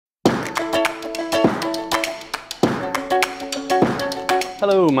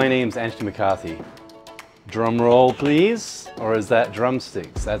Hello, my name's McCarthy. Drum roll please, or is that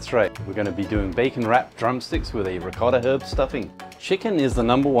drumsticks? That's right, we're going to be doing bacon wrapped drumsticks with a ricotta herb stuffing. Chicken is the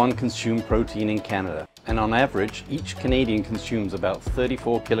 #1 consumed protein in Canada, and on average each Canadian consumes about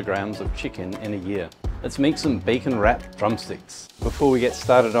 34 kilograms of chicken in a year. Let's make some bacon wrapped drumsticks. Before we get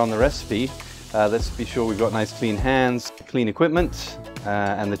started on the recipe, let's be sure we've got nice clean hands, clean equipment,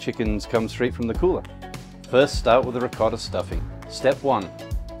 and the chickens come straight from the cooler. First, start with the ricotta stuffing. Step 1.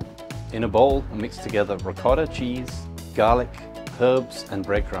 In a bowl, mix together ricotta cheese, garlic, herbs and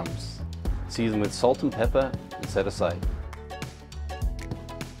breadcrumbs. Season with salt and pepper and set aside.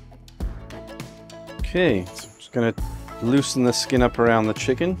 Okay, so I'm just going to loosen the skin up around the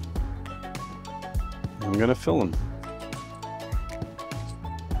chicken. I'm going to fill them.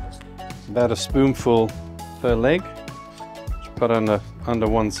 About a spoonful per leg. Just put under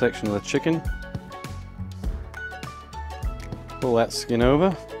one section of the chicken. Pull that skin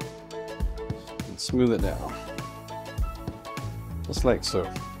over. Smooth it down, just like so.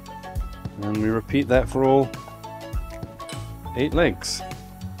 And we repeat that for all 8 legs.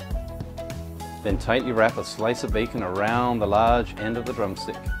 Then tightly wrap a slice of bacon around the large end of the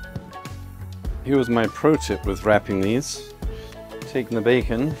drumstick. Here was my pro tip with wrapping these. Taking the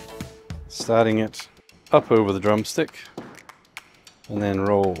bacon, starting it up over the drumstick, and then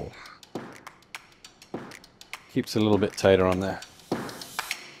roll. Keeps it a little bit tighter on there.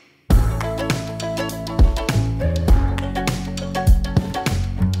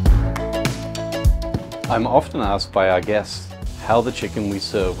 I'm often asked by our guests how the chicken we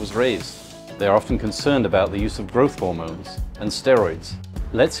serve was raised. They're often concerned about the use of growth hormones and steroids.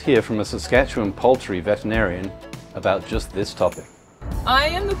 Let's hear from a Saskatchewan poultry veterinarian about just this topic. I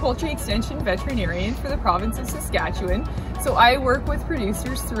am the poultry extension veterinarian for the province of Saskatchewan. So I work with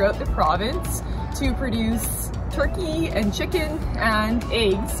producers throughout the province to produce turkey and chicken and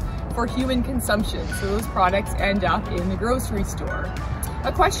eggs for human consumption. So those products end up in the grocery store.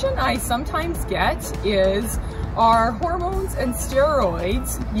 A question I sometimes get is, are hormones and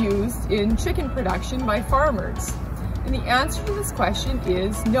steroids used in chicken production by farmers? And the answer to this question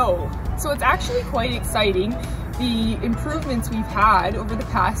is no. So it's actually quite exciting, the improvements we've had over the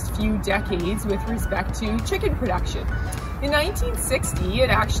past few decades with respect to chicken production. In 1960, it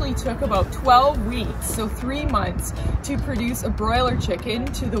actually took about 12 weeks, so 3 months, to produce a broiler chicken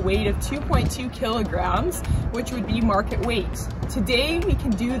to the weight of 2.2 kilograms, which would be market weight. Today, we can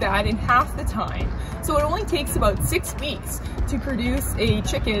do that in half the time. So it only takes about 6 weeks to produce a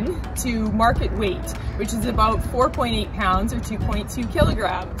chicken to market weight, which is about 4.8 pounds or 2.2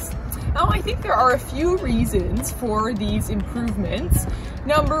 kilograms. Now, I think there are a few reasons for these improvements.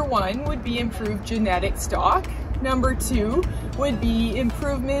 Number 1 would be improved genetic stock. Number 2 would be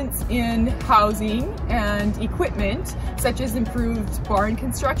improvements in housing and equipment, such as improved barn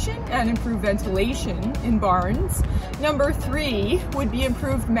construction and improved ventilation in barns. Number 3 would be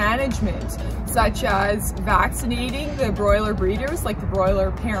improved management, such as vaccinating the broiler breeders, like the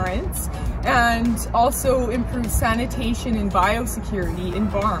broiler parents, and also improved sanitation and biosecurity in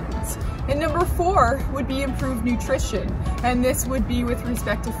barns. And number 4 would be improved nutrition, and this would be with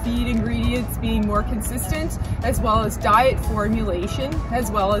respect to feed ingredients being more consistent, as well as diet formulation,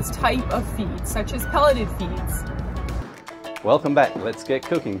 as well as type of feed, such as pelleted feeds. Welcome back, let's get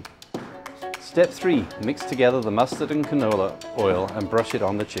cooking. Step 3, mix together the mustard and canola oil and brush it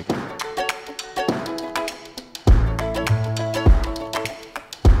on the chicken.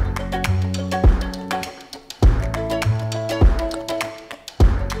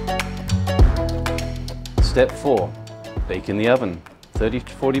 Step 4, bake in the oven, 30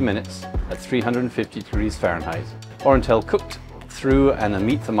 to 40 minutes at 350 degrees Fahrenheit, or until cooked through and a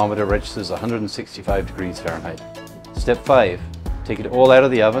meat thermometer registers 165 degrees Fahrenheit. Step 5, take it all out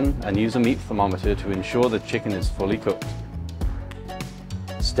of the oven and use a meat thermometer to ensure the chicken is fully cooked.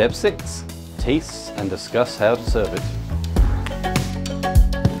 Step 6, taste and discuss how to serve it.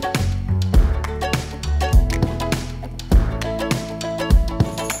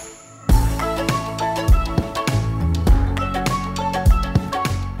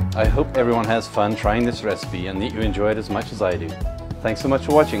 I hope everyone has fun trying this recipe and that you enjoy it as much as I do. Thanks so much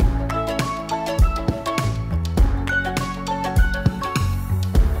for watching.